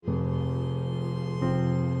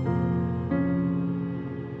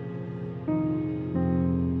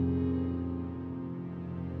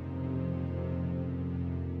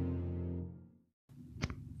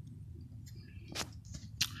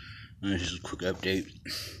This is a quick update.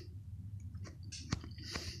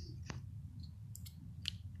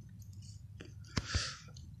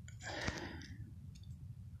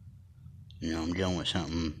 I'm dealing with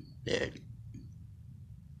something that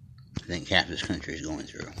I think half this country is going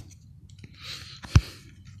through.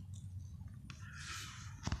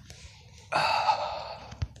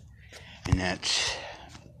 And that's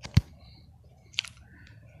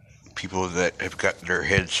people that have got their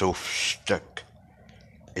heads so stuck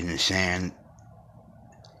in the sand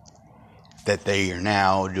that they are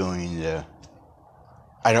now doing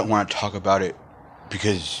I don't want to talk about it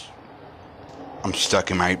because I'm stuck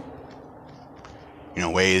in my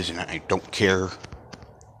ways, and I don't care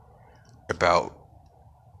about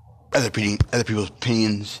other people's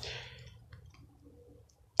opinions.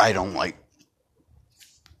 I don't like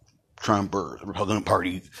Trump or the Republican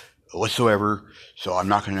Party whatsoever, so I'm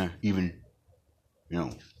not going to even,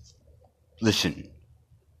 listen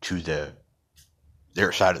to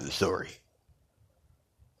their side of the story.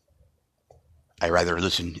 I'd rather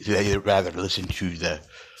listen to the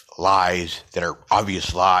lies that are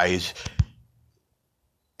obvious lies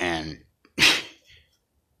and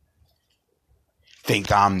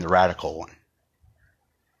think I'm the radical one.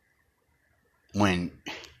 When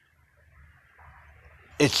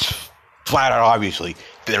it's flat out obviously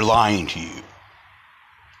they're lying to you.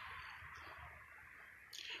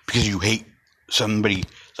 Because you hate somebody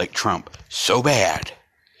like Trump so bad,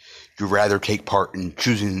 you'd rather take part in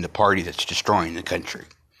choosing the party that's destroying the country.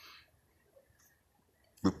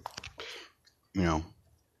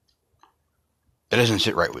 That doesn't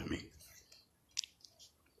sit right with me.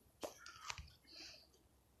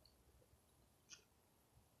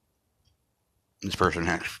 This person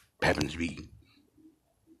happens to be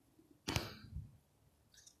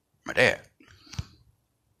my dad.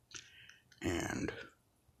 And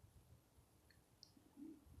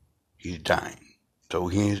he's dying. So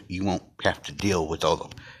he won't have to deal with all the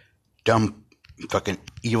dumb fucking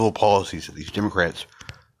evil policies that these Democrats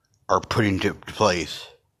are putting into place.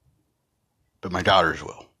 But my daughters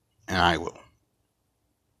will. And I will.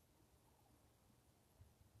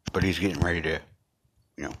 But he's getting ready to,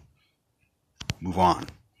 move on.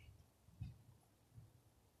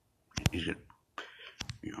 He's gonna,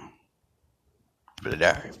 gonna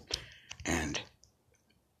die. And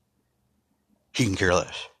he can care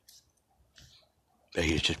less. That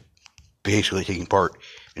he's just basically taking part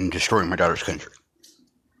in destroying my daughter's country.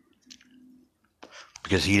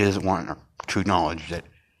 Because he doesn't want to acknowledge that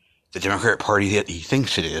the Democratic Party that he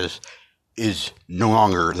thinks it is no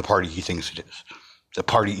longer the party he thinks it is. The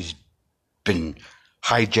party's been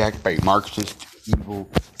hijacked by Marxist, evil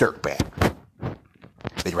dirtbags.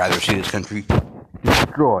 They'd rather see this country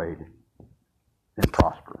destroyed than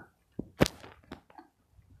prosper.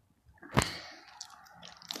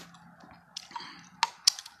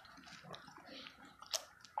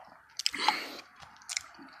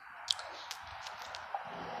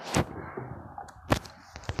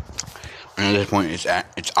 And at this point,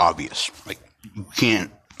 it's obvious. Like, you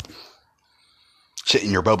can't sit in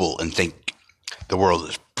your bubble and think the world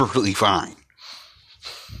is perfectly fine.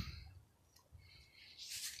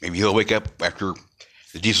 Maybe he'll wake up after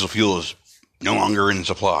the diesel fuel is no longer in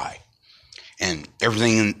supply. And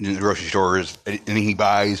everything in the grocery store anything he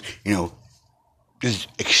buys, is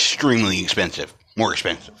extremely expensive. More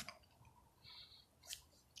expensive.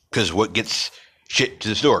 Because what gets shit to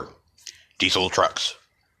the store? Diesel trucks.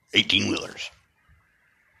 18-wheelers.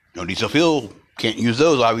 No diesel fuel. Can't use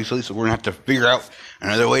those, obviously, so we're going to have to figure out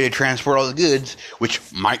another way to transport all the goods, which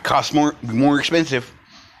might cost be more expensive.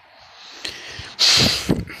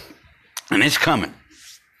 And it's coming.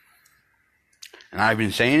 And I've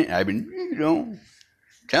been saying it. I've been,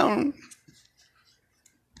 telling them.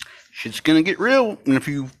 Shit's going to get real in a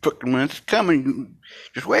few fucking minutes. It's coming.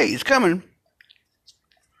 Just wait. It's coming.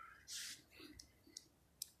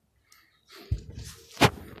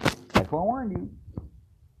 That's what I warned you.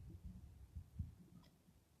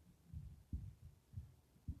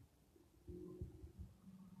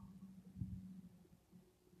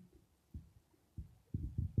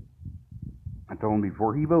 I told him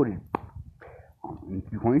before he voted in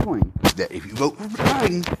 2020 that if you vote for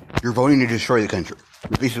Biden, you're voting to destroy the country.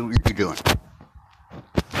 That's basically what you're doing.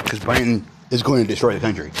 Because Biden is going to destroy the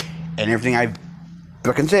country. And everything I've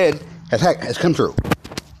fucking said has come true.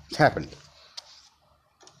 It's happened.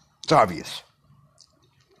 It's obvious.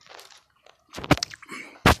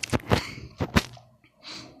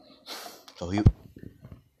 So you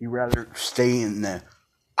rather stay in the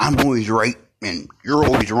I'm always right and you're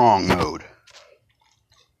always wrong mode.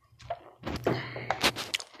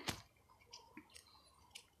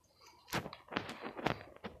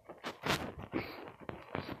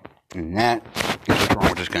 And that is what's wrong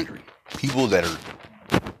with this country. People that are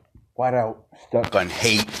flat out stuck on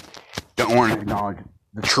hate, don't want to acknowledge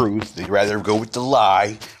the truth. They'd rather go with the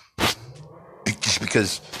lie just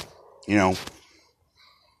because,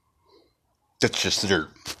 that's just their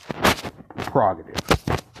prerogative.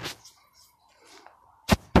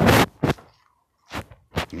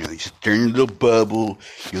 You just stay in your little bubble,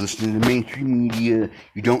 you listen to the mainstream media,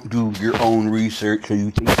 you don't do your own research, so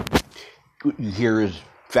you think what you hear is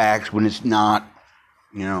facts when it's not,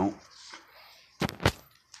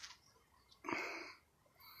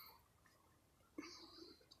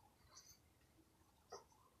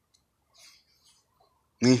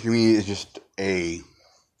 Mainstream media is just a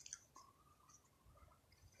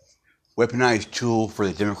weaponized tool for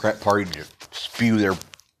the Democrat Party to spew their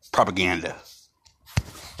propaganda.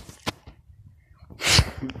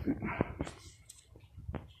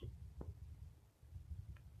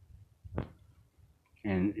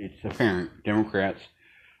 And it's apparent Democrats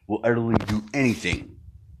will utterly do anything.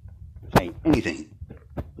 Say anything.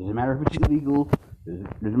 Doesn't matter if it's illegal.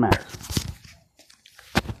 Doesn't matter.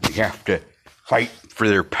 They have to fight for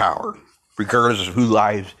their power, regardless of whose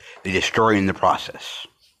lives they destroy in the process.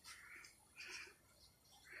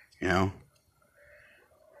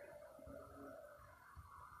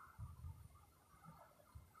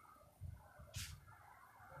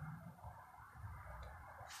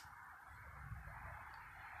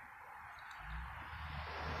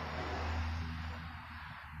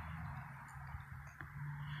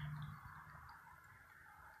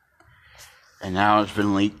 And now it's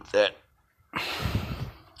been leaked that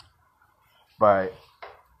by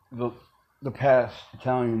the past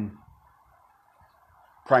Italian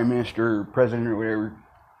prime minister, president, or whatever,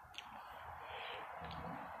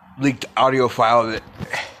 leaked audio file that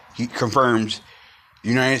he confirms the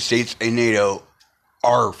United States and NATO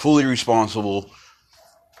are fully responsible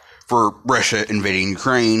for Russia invading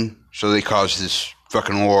Ukraine, so they caused this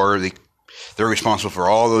fucking war. They're responsible for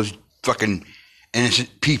all those fucking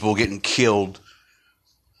innocent people getting killed.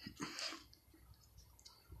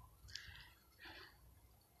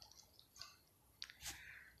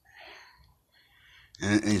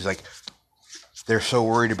 And he's like, they're so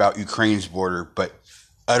worried about Ukraine's border, but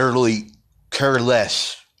utterly care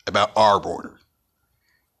less about our border.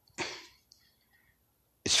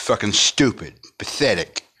 It's fucking stupid,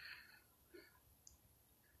 pathetic.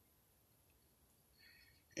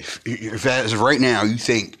 If as of right now you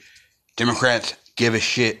think Democrats give a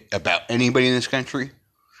shit about anybody in this country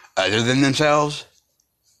other than themselves,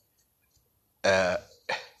 you're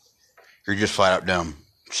just flat out dumb,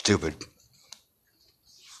 stupid.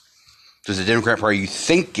 Because the Democrat Party you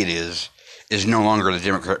think it is no longer the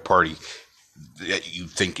Democrat Party that you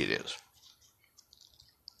think it is.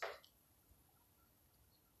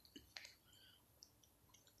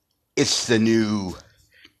 It's the new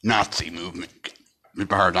Nazi movement, as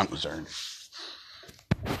far as I'm concerned.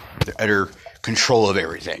 The utter control of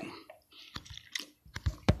everything.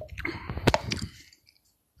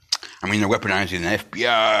 I mean, they're weaponizing the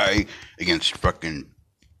FBI against fucking,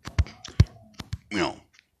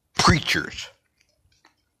 preachers.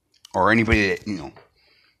 Or anybody that,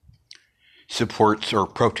 supports or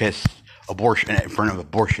protests abortion in front of an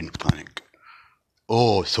abortion clinic.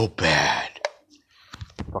 Oh, so bad.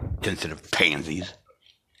 Fucking sensitive pansies.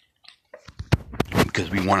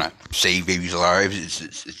 Because we want to save babies'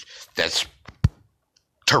 lives. That's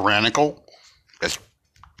tyrannical. That's,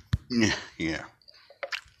 yeah.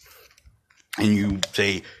 And you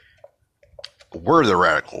say, we're the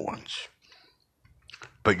radical ones.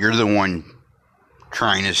 But you're the one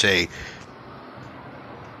trying to say,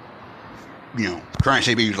 trying to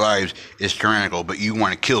save babies' lives is tyrannical, but you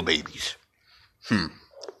want to kill babies. I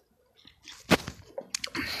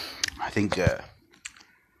think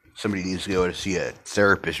somebody needs to go to see a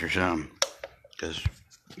therapist or something, because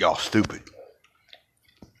y'all stupid.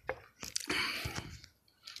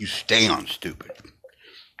 You stay on stupid.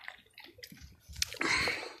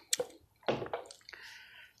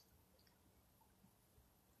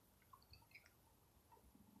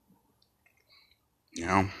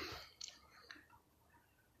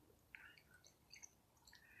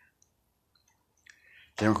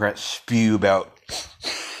 Democrats spew about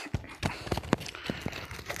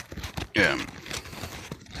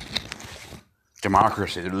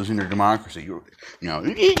democracy. They're losing their democracy.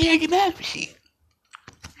 Democracy.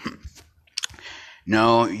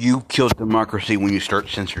 No, you killed democracy when you start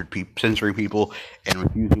censoring people and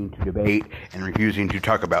refusing to debate and refusing to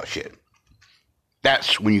talk about shit.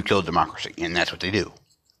 That's when you kill democracy, and that's what they do.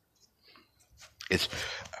 It's,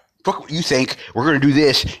 fuck what you think, we're going to do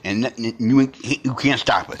this, and you can't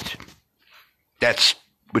stop us. That's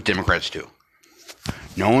with Democrats too.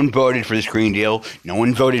 No one voted for this Green Deal. No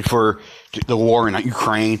one voted for the war in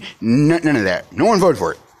Ukraine. None of that. No one voted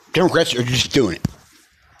for it. Democrats are just doing it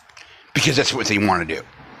because that's what they want to do,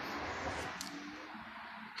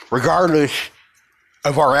 regardless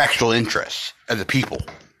of our actual interests as a people.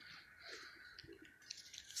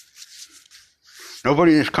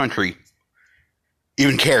 Nobody in this country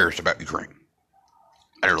even cares about Ukraine.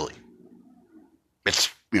 Utterly. It's,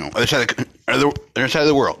 other side of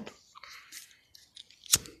the world.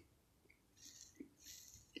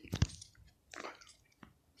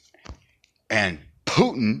 And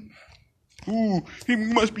Putin, he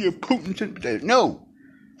must be a Putin sympathizer. No.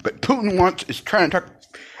 But Putin is trying to talk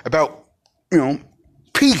about,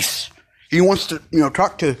 peace. He wants to,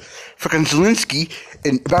 talk to fucking Zelensky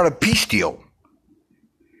about a peace deal.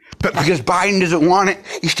 But because Biden doesn't want it,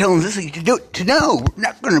 he's telling Zelensky to do it. No, we're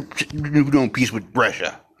not going to do no peace with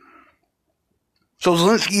Russia. So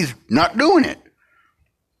Zelensky's not doing it.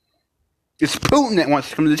 It's Putin that wants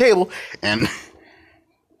to come to the table, and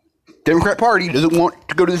Democrat Party doesn't want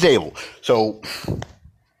to go to the table. So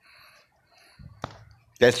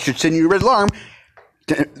that should send you a red alarm.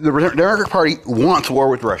 The Democratic Party wants war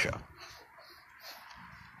with Russia.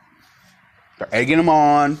 They're egging them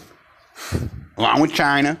on, along with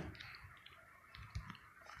China.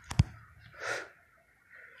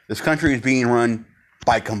 This country is being run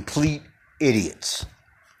by complete idiots.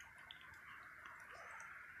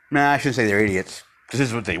 Nah, I shouldn't say they're idiots. This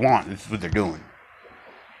is what they want. This is what they're doing.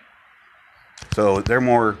 So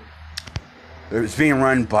it's being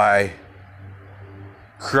run by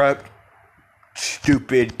corrupt,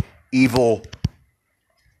 stupid, evil,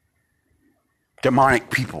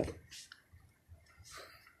 demonic people.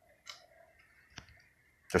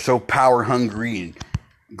 They're so power hungry and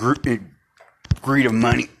greed of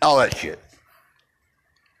money, all that shit.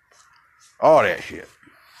 All that shit.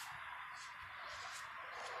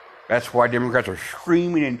 That's why Democrats are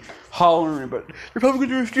screaming and hollering about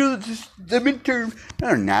Republicans are still the midterm. No,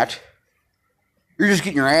 they're not. You're just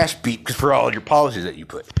getting your ass beat for all of your policies that you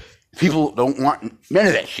put. People don't want none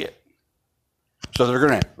of that shit. So they're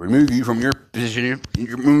going to remove you from your position and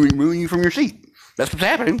remove you from your seat. That's what's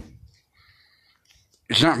happening.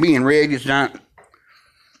 It's not being rigged. It's not.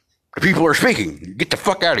 The people are speaking. Get the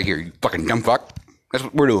fuck out of here, you fucking dumb fuck. That's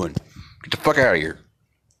what we're doing. Get the fuck out of here.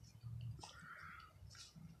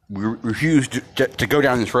 We refuse to go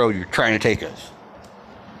down this road you're trying to take us.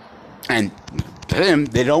 And to them,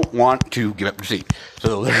 they don't want to give up their seat.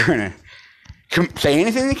 So they're going to say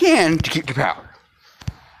anything they can to keep the power.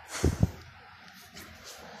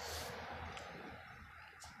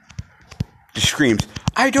 Just screams,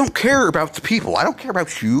 I don't care about the people. I don't care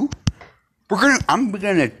about you. I'm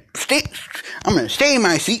gonna stay in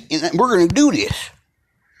my seat and we're gonna do this.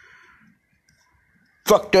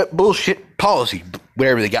 Fucked up bullshit policy,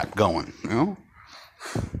 whatever they got going,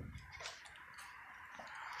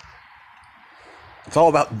 It's all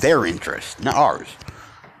about their interests, not ours.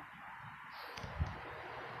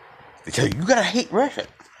 They tell you gotta hate Russia.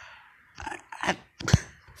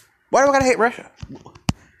 Why do I gotta hate Russia?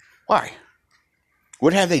 Why?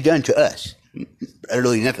 What have they done to us?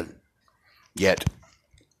 Literally nothing. Yet.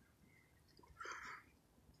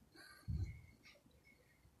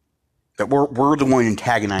 That we're the one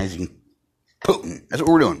antagonizing Putin. That's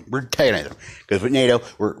what we're doing. We're antagonizing him. Because with NATO,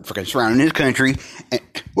 we're fucking surrounding his country. And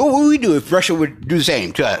what would we do if Russia would do the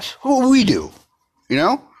same to us? What would we do?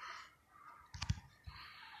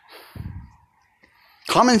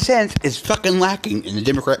 Common sense is fucking lacking in the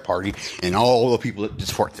Democrat Party and all the people that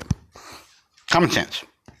support them. Common sense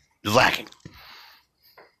is lacking.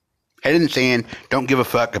 Head in the sand, don't give a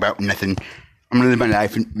fuck about nothing. I'm going to live my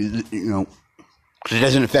life, because it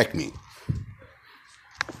doesn't affect me.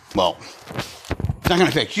 Well, it's not going to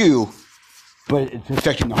affect you, but it's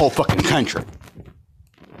affecting the whole fucking country.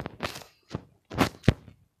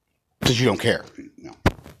 Because you don't care.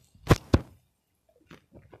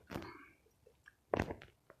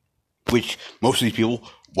 Which most of these people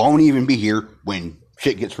won't even be here when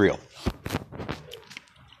shit gets real.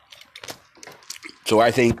 So I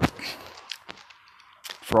think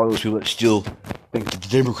for all those people that still think that the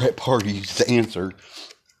Democrat Party is the answer,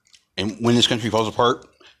 and when this country falls apart,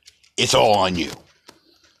 it's all on you.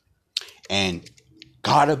 And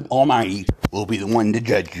God Almighty will be the one to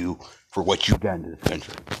judge you for what you've done to this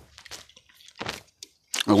country.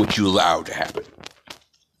 Or what you allowed to happen.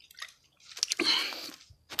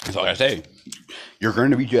 That's all I say. You're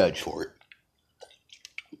going to be judged for it.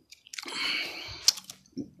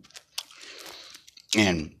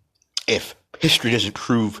 And if history doesn't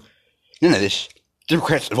prove none of this,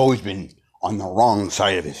 Democrats have always been on the wrong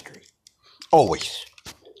side of history. Always.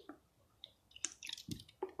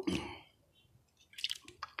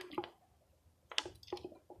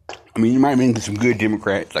 I mean, you might have been some good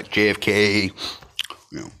Democrats like JFK,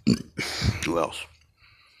 you know, who else?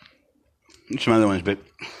 Some other ones, but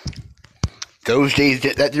those days,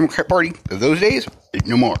 that Democrat Party of those days,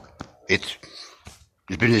 no more. It's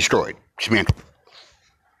been destroyed, dismantled.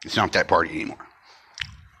 It's not that party anymore.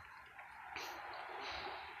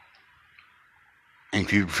 And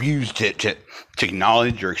if you refuse to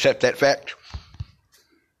acknowledge or accept that fact,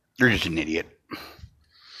 you're just an idiot.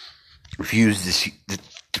 Refuse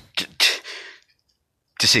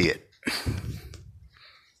to see it.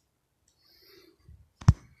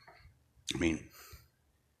 I mean,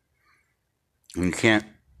 you can't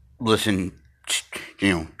listen,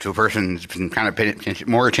 to a person that's been kind of paying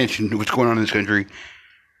more attention to what's going on in this country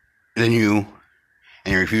than you,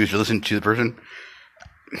 and you refuse to listen to the person.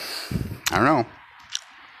 I don't know.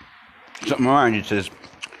 Something in my mind, it says,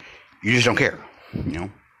 you just don't care, I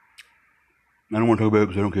don't want to talk about it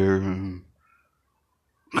because I don't care.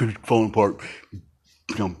 Because it's falling apart.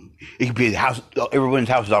 It could be the house, everyone's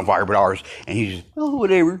house is on fire but ours, and he's just,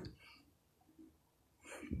 whatever.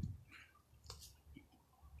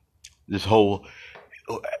 This whole,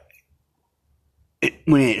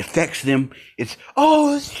 when it affects them, it's,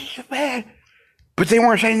 this is so bad. But they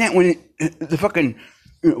weren't saying that when the fucking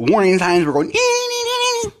warning signs were going,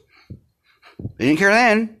 they didn't care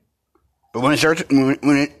then. But when it starts, when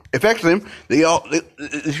it affects them, they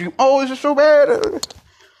scream, this is so bad.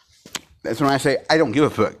 That's when I say, I don't give a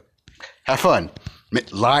fuck. Have fun.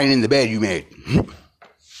 Lying in the bed you made.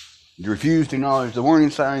 You refuse to acknowledge the warning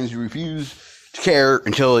signs. You refuse to care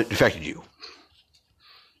until it affected you.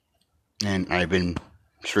 And I've been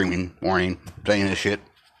screaming, warning, saying this shit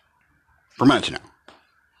for months now.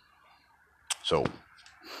 So,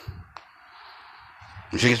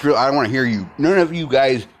 when shit gets real, I don't want to hear you. None of you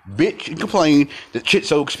guys bitch and complain that shit's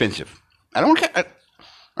so expensive. I don't care. I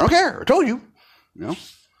don't care. I told you.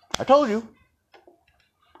 I told you.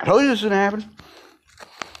 I told you this is going to happen.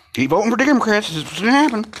 Keep voting for Democrats. This is what's going to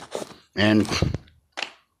happen. And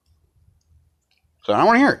so I don't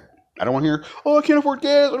want to hear it. I don't want to hear, I can't afford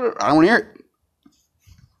gas. I don't want to hear it.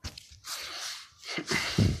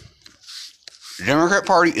 The Democrat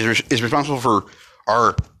Party is responsible for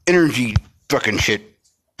our energy fucking shit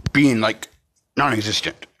being like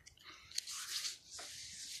non-existent.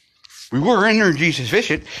 We were energy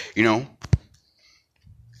sufficient,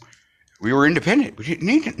 We were independent. We didn't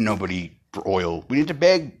need nobody for oil. We didn't have to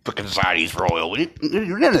beg fucking societies for oil. We didn't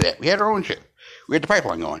do none of that. We had our own shit. We had the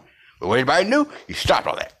pipeline going. But what did Biden do? He stopped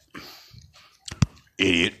all that.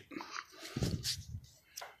 Idiot.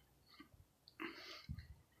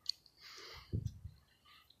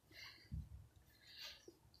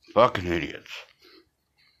 Fucking idiots.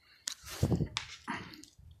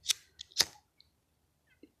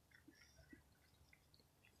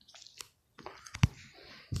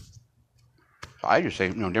 I just say,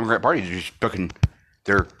 Democrat Party is just fucking,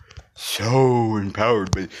 they're so empowered,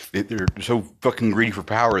 but they're so fucking greedy for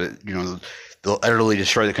power that, they'll utterly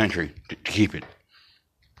destroy the country to keep it.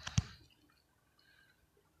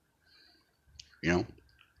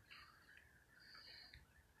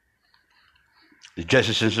 The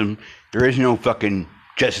justice system, there is no fucking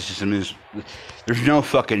justice system. There's no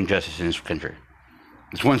fucking justice in this country.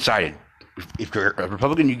 It's one-sided. If you're a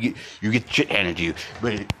Republican, you get shit handed to you.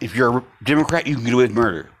 But if you're a Democrat, you can get away with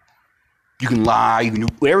murder. You can lie, you can do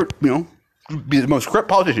whatever, be the most corrupt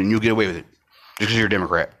politician, you'll get away with it. Just because you're a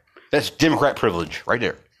Democrat. That's Democrat privilege, right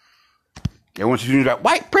there. Everyone's talking about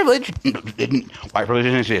white privilege. White privilege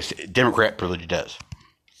doesn't exist. Democrat privilege does.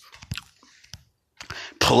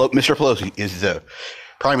 Mr. Pelosi is the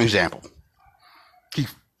prime example. He,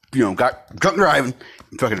 got drunk driving,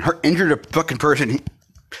 fucking injured a fucking person.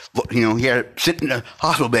 He had to sit in a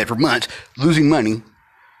hospital bed for months, losing money,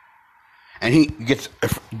 and he gets a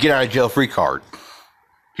get out of jail free card.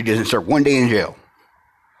 He doesn't serve 1 day in jail.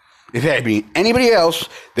 If it had been anybody else,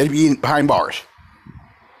 they'd be behind bars.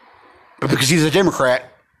 But because he's a Democrat,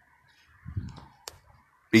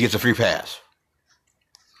 he gets a free pass.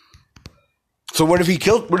 So what if he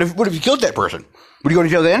killed? What if he killed that person? Would he go to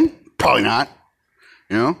jail then? Probably not.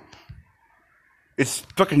 It's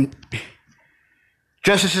fucking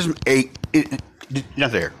justice system.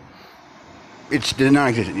 Not there. It's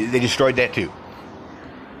non-existent. They destroyed that too.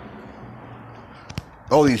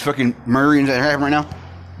 All these fucking murderings that are happening right now,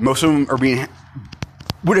 most of them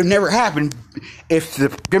would have never happened if the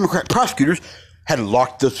Democrat prosecutors had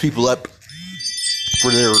locked those people up for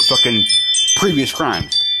their fucking previous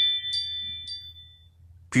crimes.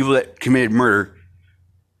 People that committed murder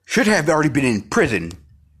should have already been in prison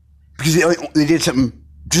because they did something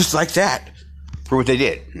just like that for what they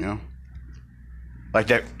did, Like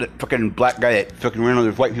that fucking black guy that fucking ran over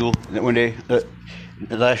those white people that one day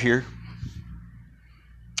last year.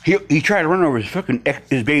 He tried to run over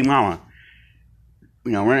his baby mama.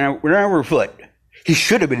 You know, ran over her foot. He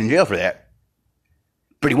should have been in jail for that,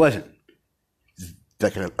 but he wasn't.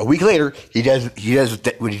 Like a week later, he does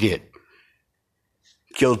what he did.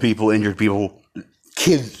 Killed people, injured people,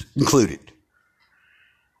 kids included.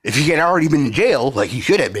 If he had already been in jail, like he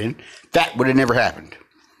should have been, that would have never happened.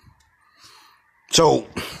 So,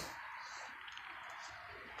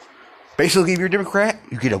 basically, if you're a Democrat,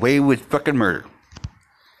 you get away with fucking murder.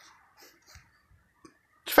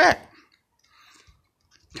 It's a fact.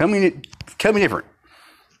 Tell me different.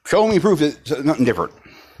 Show me proof that it's nothing different.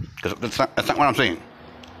 Because that's not what I'm saying.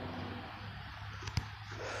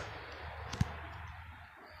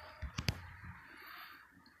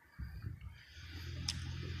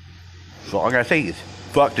 So all I gotta say is,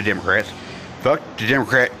 fuck the Democrats. Fuck the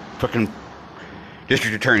Democrat fucking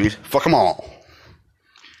district attorneys. Fuck them all.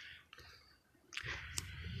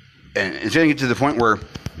 And it's gonna get to the point where,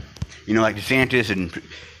 you know, like DeSantis and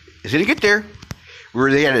it's gonna get there where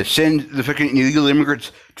they had to send the fucking illegal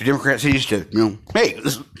immigrants to Democrat cities to, you know, hey,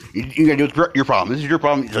 you gotta deal with your problem. This is your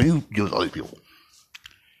problem, so you deal with all these people.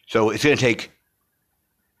 So it's gonna take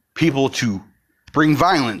people to bring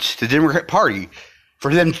violence to the Democrat Party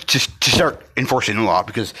for them to start enforcing the law,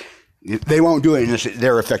 because they won't do it unless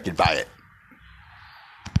they're affected by it.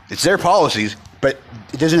 It's their policies, but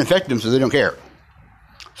it doesn't affect them, so they don't care.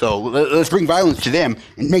 So let's bring violence to them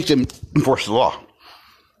and make them enforce the law.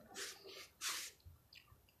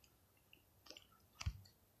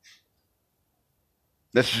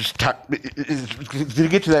 Let's just talk to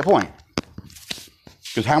get to that point.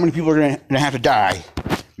 Because how many people are going to have to die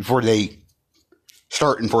before they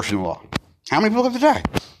start enforcing the law? How many people have to die?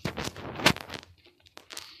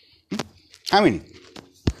 How many?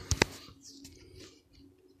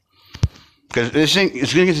 Because this thing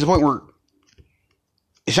is going to get to the point where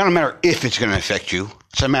it's not a matter if it's going to affect you.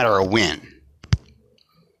 It's a matter of when.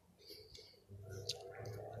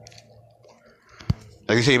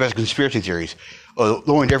 Like I say about conspiracy theories. The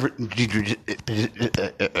only difference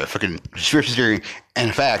fucking conspiracy theory and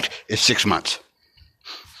a fact is 6 months.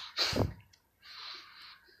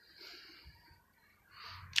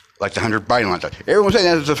 Like the Hunter Biden one. Everyone's saying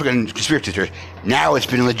that's a fucking conspiracy theory. Now it's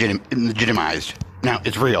been legitimized. Now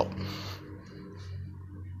it's real.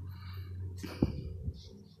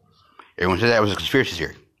 Everyone said that was a conspiracy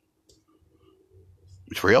theory.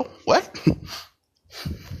 It's real? What?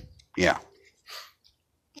 Yeah.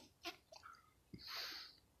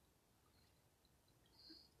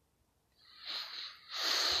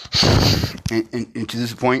 And to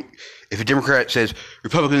this point, if a Democrat says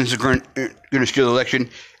Republicans are going to steal the election,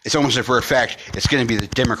 it's almost like for a fact it's going to be the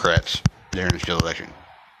Democrats that are going to steal the election.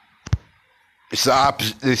 It's the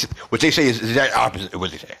opposite. What they say is that opposite of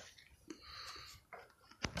what they say.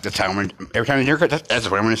 That's how every time the Democrat, that's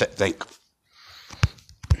what I'm going to think.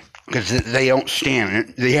 Because they don't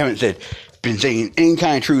stand. They haven't been saying any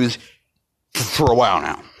kind of truth for a while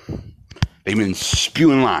now. They've been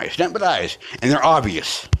spewing lies, nothing but lies, and they're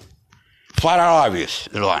obvious. Flat out obvious,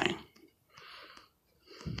 they're lying.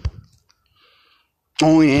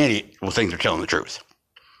 Only an idiot will think they're telling the truth.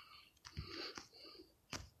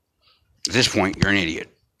 At this point, you're an idiot.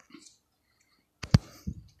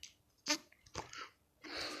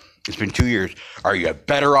 It's been 2 years. Are you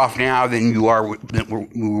better off now than you are than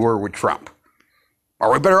we were with Trump?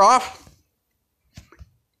 Are we better off?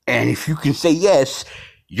 And if you can say yes,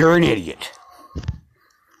 you're an idiot.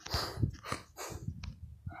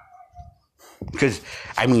 Because,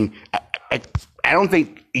 I mean, I don't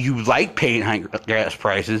think you like paying high gas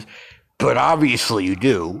prices, but obviously you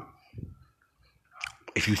do.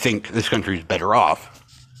 If you think this country is better off.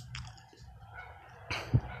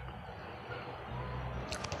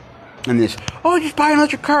 And this, just buy an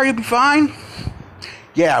electric car, you'll be fine.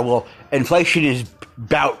 Yeah, well, inflation is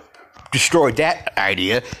about destroyed that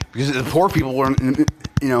idea, because the poor people,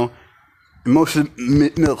 most of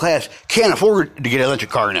the middle class can't afford to get an electric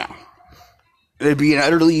car now. They'd be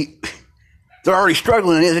they're already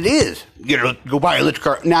struggling as it is. Go buy an electric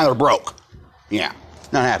car, now they're broke. Yeah,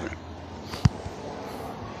 not happening.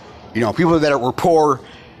 People that were poor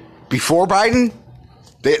before Biden,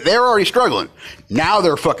 they're already struggling. Now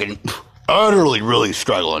they're fucking utterly really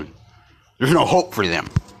struggling. There's no hope for them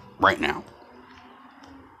right now.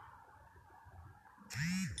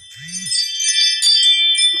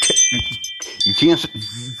 You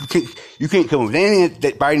can't come up with anything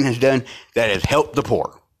that Biden has done that has helped the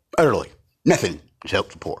poor. Utterly. Nothing has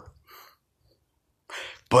helped the poor.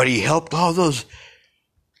 But he helped all those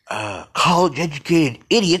college-educated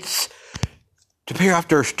idiots to pay off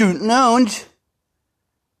their student loans.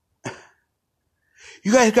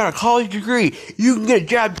 You guys got a college degree. You can get a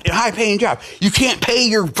job, a high-paying job. You can't pay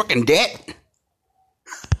your fucking debt.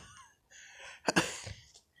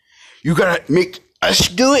 You gotta make us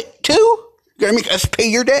do it too? You gotta make us pay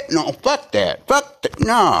your debt? No, fuck that. Fuck that.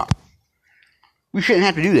 Nah. We shouldn't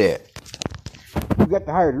have to do that. You got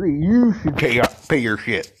the higher degree. You should pay your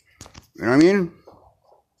shit. You know what I mean?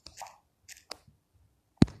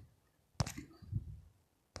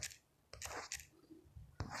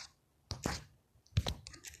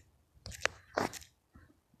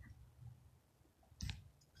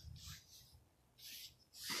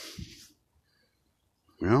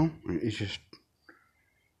 You know, it's just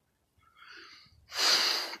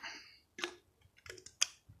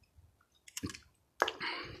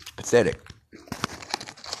pathetic.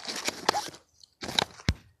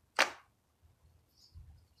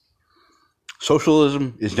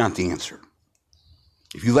 Socialism is not the answer.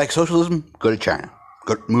 If you like socialism, go to China.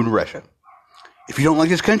 Move to Russia. If you don't like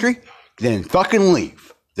this country, then fucking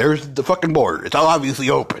leave. There's the fucking border. It's all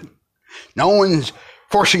obviously open. No one's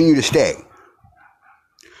forcing you to stay.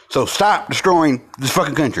 So stop destroying this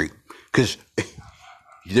fucking country. Because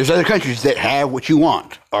there's other countries that have what you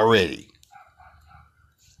want already.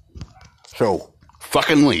 So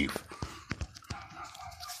fucking leave.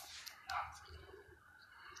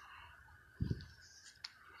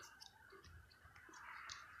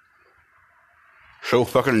 So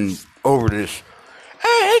fucking over this.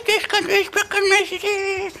 I hate this country's fucking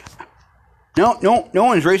racist. No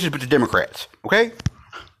one's racist but the Democrats. Okay?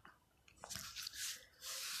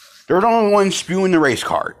 They're the only ones spewing the race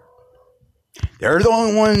card. They're the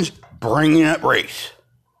only ones bringing up race.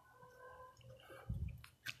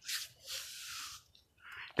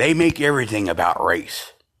 They make everything about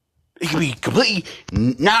race. It can be completely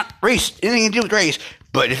not race, anything to do with race,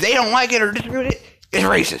 but if they don't like it or disagree with it, it's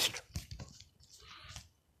racist.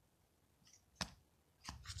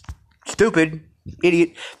 Stupid.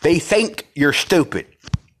 Idiot. They think you're stupid.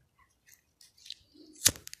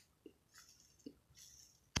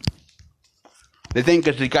 They think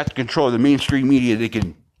that they got the control of the mainstream media, they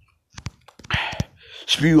can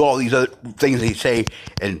spew all these other things they say,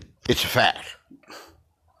 and it's a fact.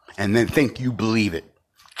 And then think you believe it.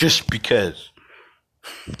 Just because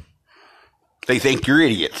they think you're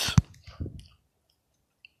idiots.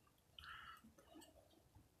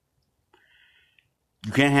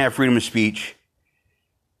 You can't have freedom of speech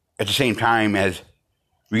at the same time as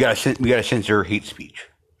we gotta censor hate speech.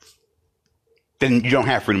 Then you don't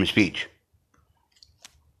have freedom of speech.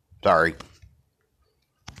 Sorry.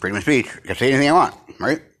 Freedom of speech. I can say anything I want,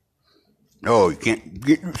 right? No, you can't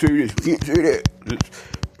say this, you can't say that.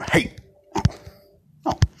 It's hate.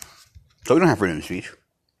 No. So we don't have freedom of speech.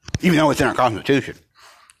 Even though it's in our Constitution.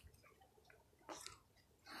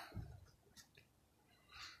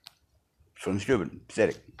 So stupid,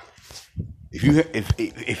 pathetic.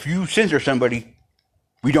 If you censor somebody,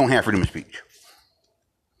 we don't have freedom of speech.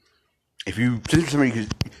 If you censor somebody,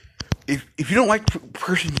 if you don't like the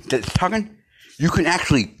person that's talking, you can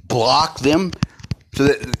actually block them so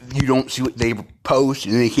that you don't see what they post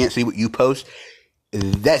and they can't see what you post.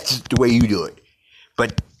 That's the way you do it.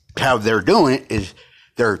 But how they're doing it is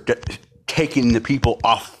they're taking the people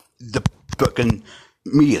off the fucking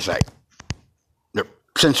media site. They're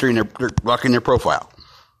censoring they're blocking their profile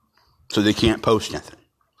so they can't post nothing.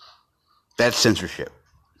 That's censorship.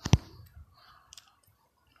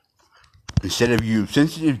 Instead of you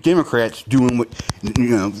sensitive Democrats doing what,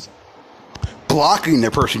 blocking the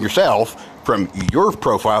person yourself from your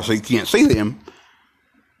profile so you can't see them,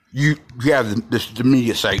 you have the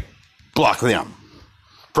media site block them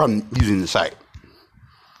from using the site.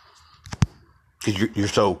 Because you're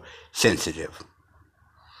so sensitive.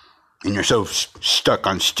 And you're so stuck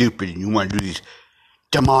on stupid and you want to do these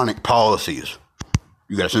demonic policies.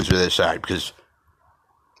 You got to censor that side because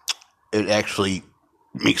it actually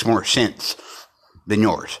makes more sense than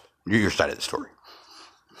yours. Your side of the story.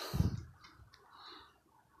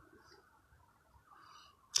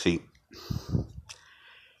 See,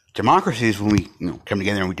 democracy is when we come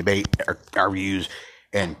together and we debate our views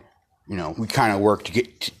and we kind of work to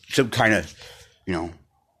get to some kind of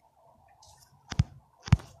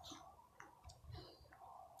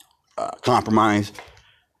compromise.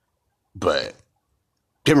 But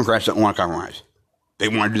Democrats don't want to compromise. They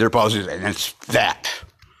want to do their policies, and that's that.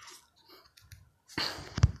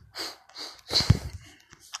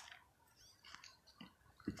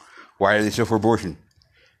 Why are they so for abortion?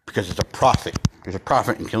 Because it's a profit. There's a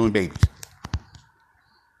profit in killing babies.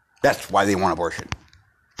 That's why they want abortion.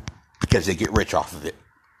 Because they get rich off of it.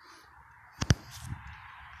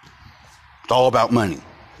 It's all about money.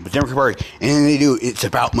 But Democrat Party, anything they do, it's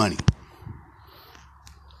about money.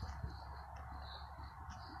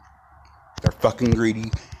 They're fucking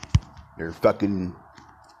greedy. They're fucking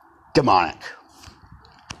demonic.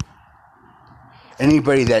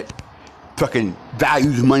 Anybody that fucking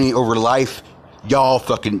values money over life, y'all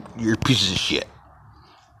fucking, you're pieces of shit.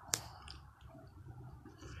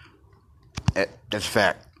 That's a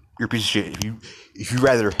fact. You're a piece of shit. If you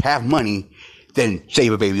rather have money than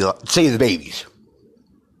save the babies.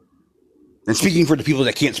 And speaking for the people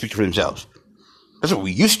that can't speak for themselves. That's what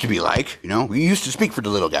we used to be like, you know. We used to speak for the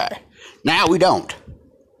little guy. Now we don't.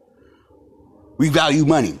 We value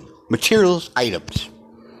money, materials, items,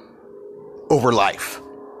 over life.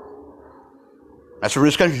 That's where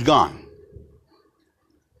this country's gone.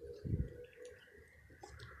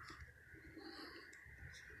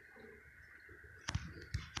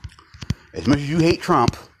 As much as you hate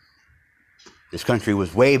Trump, this country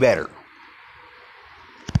was way better.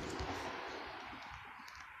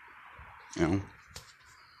 You know?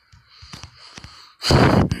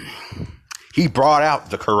 He brought out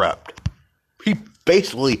the corrupt. He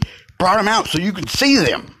basically brought them out so you could see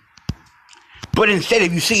them. But instead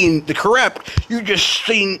of you seeing the corrupt, you're just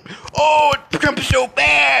seeing, oh, Trump is so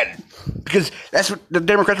bad. Because that's what the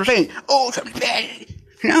Democrats were saying. Oh, Trump's bad.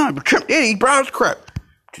 No, but Trump did. He brought out the corrupt.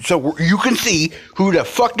 So you can see who the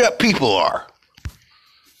fucked up people are.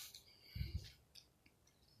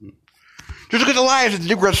 Just look at the lives that the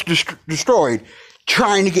Democrats destroyed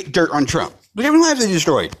trying to get dirt on Trump. Look how many lives they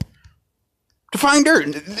destroyed. To find dirt,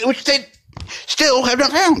 which they still have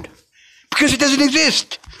not found. Because it doesn't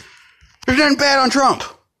exist. There's nothing bad on Trump.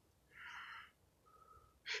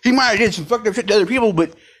 He might have did some fucked up shit to other people,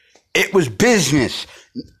 but it was business.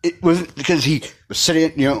 It wasn't because he was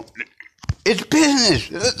sitting, you know, it's business.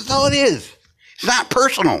 That's all it is. It's not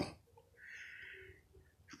personal.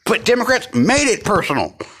 But Democrats made it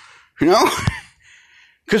personal, you know,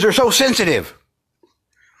 because they're so sensitive.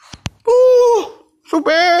 Ooh, so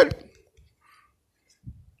bad.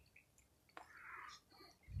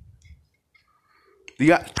 You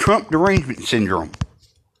got Trump derangement syndrome.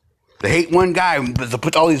 They hate one guy, but they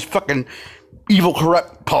put all these fucking evil,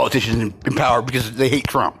 corrupt politicians in power because they hate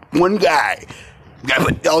Trump. One guy. You gotta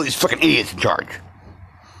put all these fucking idiots in charge.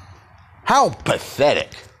 How pathetic.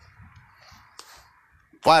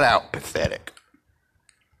 Flat out pathetic.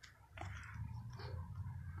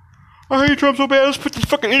 I hate Trump so bad, let's put this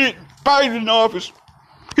fucking idiot Biden in office.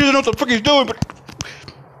 He doesn't know what the fuck he's doing, but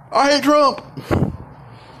I hate Trump.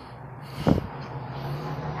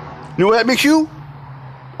 You know what that makes you?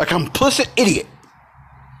 A complicit idiot.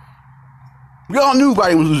 We all knew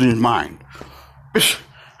Biden was losing his mind.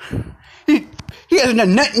 He hasn't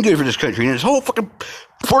done nothing good for this country in his whole fucking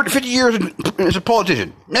 40 to 50 years as a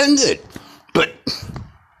politician. Nothing good. But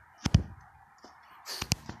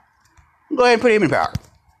go ahead and put him in power.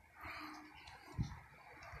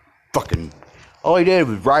 Fucking, all he did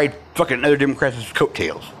was ride fucking other Democrats'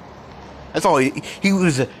 coattails. That's all he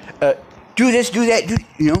was, do this, do that,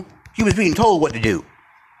 you know, he was being told what to do.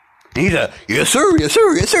 And he's yes sir, yes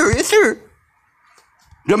sir, yes sir, yes sir.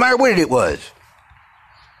 No matter what it was.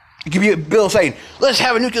 He'd give you a bill saying, let's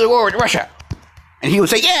have a nuclear war with Russia. And he would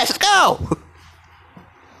say, yes, let's go.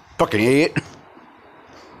 Fucking idiot.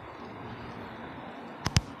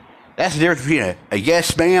 That's the difference between a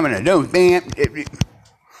yes ma'am and a no ma'am.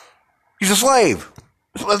 He's a slave.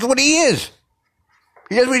 That's what he is.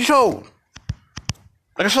 He does what he's told.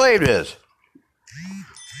 Like a slave does.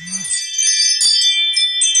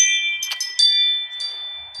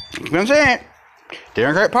 You know what I'm saying? The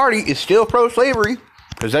Democrat Party is still pro-slavery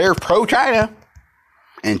because they're pro-China.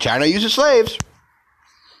 And China uses slaves.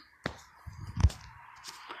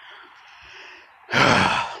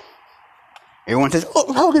 Everyone says, oh,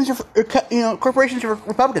 Republicans are, corporations are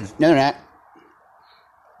Republicans. No, they're not.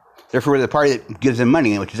 They're for the party that gives them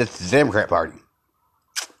money, which is the Democrat Party.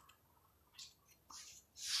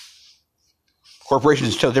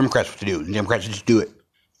 Corporations tell Democrats what to do, and Democrats just do it.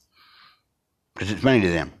 Because it's money to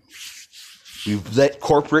them. You've let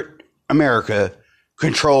corporate America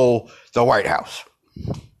control the White House.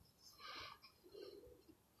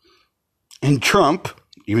 And Trump,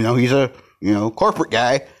 even though he's a, corporate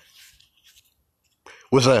guy,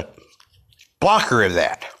 was a blocker of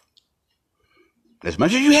that. As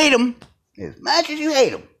much as you hate him,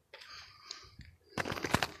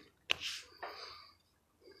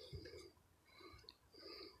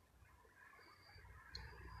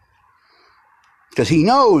 because he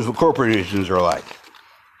knows what corporations are like.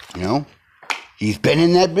 He's been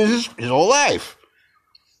in that business his whole life.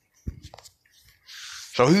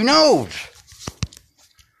 So he knows.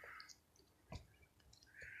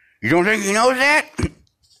 You don't think he knows that?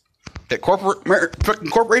 That fucking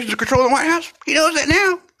corporations are controlling the White House? He knows that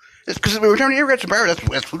now. It's because we were turning immigrants in power.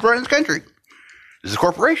 That's who's running this country. This is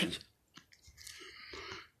corporations.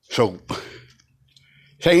 So,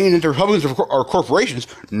 saying that the Republicans are corporations,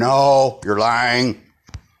 no, you're lying.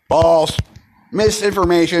 False.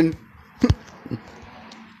 Misinformation.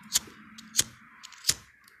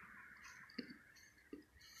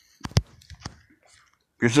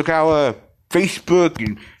 Just look how Facebook,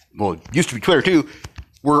 and, well, it used to be Twitter too,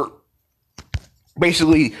 were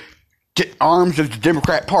basically arms of the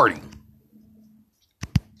Democrat Party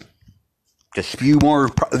to spew more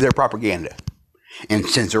of their propaganda and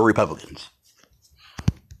censor Republicans.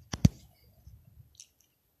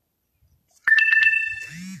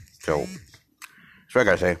 So, that's what I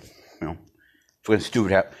gotta say. You know, it's what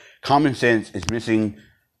stupid. Common sense is missing.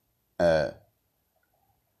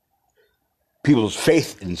 People's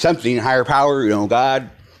faith in something, higher power,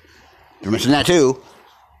 God. They're missing that too.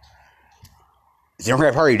 The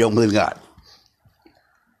Democrat Party don't believe in God.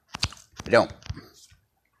 They don't.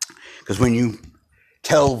 Because when you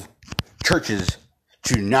tell churches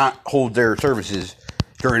to not hold their services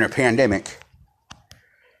during a pandemic,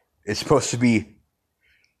 it's supposed to be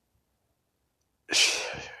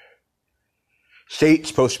state's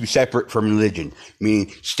supposed to be separate from religion,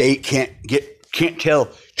 meaning state can't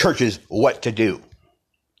tell churches what to do.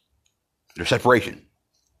 There's separation.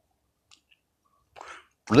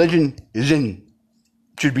 Religion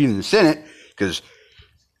should be in the Senate because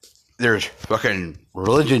there's fucking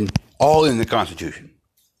religion all in the Constitution.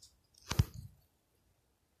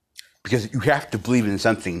 Because you have to believe in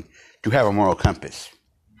something to have a moral compass.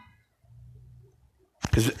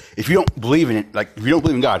 Because if you don't believe in it, like if you don't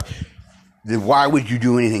believe in God, then why would you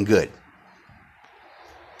do anything good?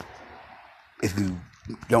 If you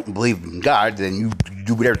don't believe in God, then you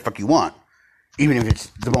do whatever the fuck you want. Even if it's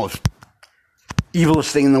the most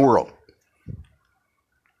evilest thing in the world.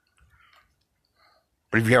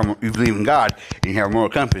 But if you believe in God and you have a moral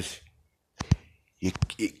compass, you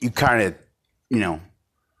kind of,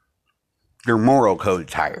 your moral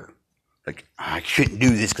code's higher. Like, I shouldn't do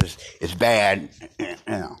this because it's bad.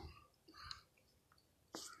 Now,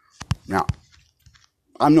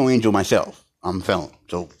 I'm no angel myself. I'm a felon.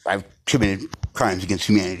 So I've committed crimes against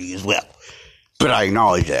humanity as well. But I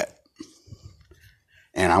acknowledge that.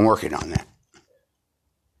 And I'm working on that.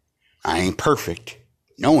 I ain't perfect.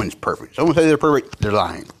 No one's perfect. Someone says they're perfect, they're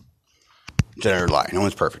lying. They're lying. No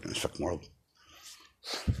one's perfect in this fucking world.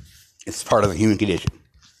 It's part of the human condition.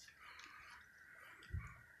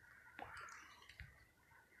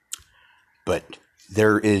 But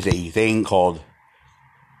there is a thing called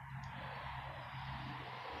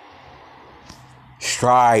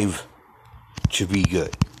strive to be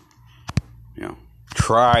good.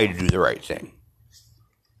 Try to do the right thing.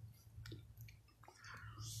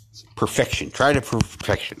 Perfection. Try to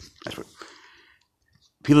perfection. That's what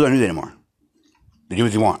people don't do that anymore. They do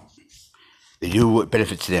what they want. They do what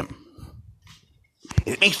benefits them.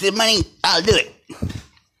 If it makes them money, I'll do it.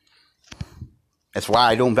 That's why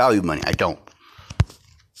I don't value money. I don't.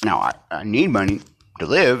 Now, I need money to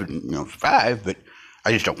live and survive, but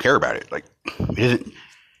I just don't care about it. Like, it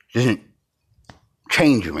doesn't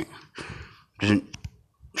change me. It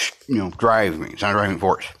doesn't drive me. It's not a driving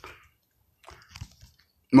force.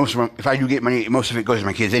 Most of them, if I do get money, most of it goes to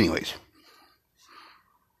my kids anyways.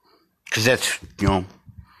 Because that's,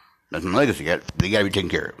 that's my legacy. They got to be taken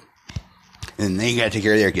care of. And they got to take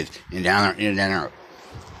care of their kids. And down the road.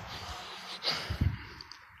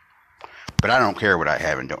 But I don't care what I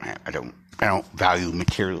have and don't have. I don't value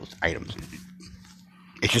material items.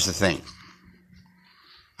 It's just a thing.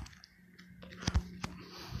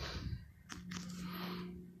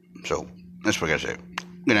 So, that's what I gotta say.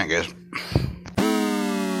 Good night, guys.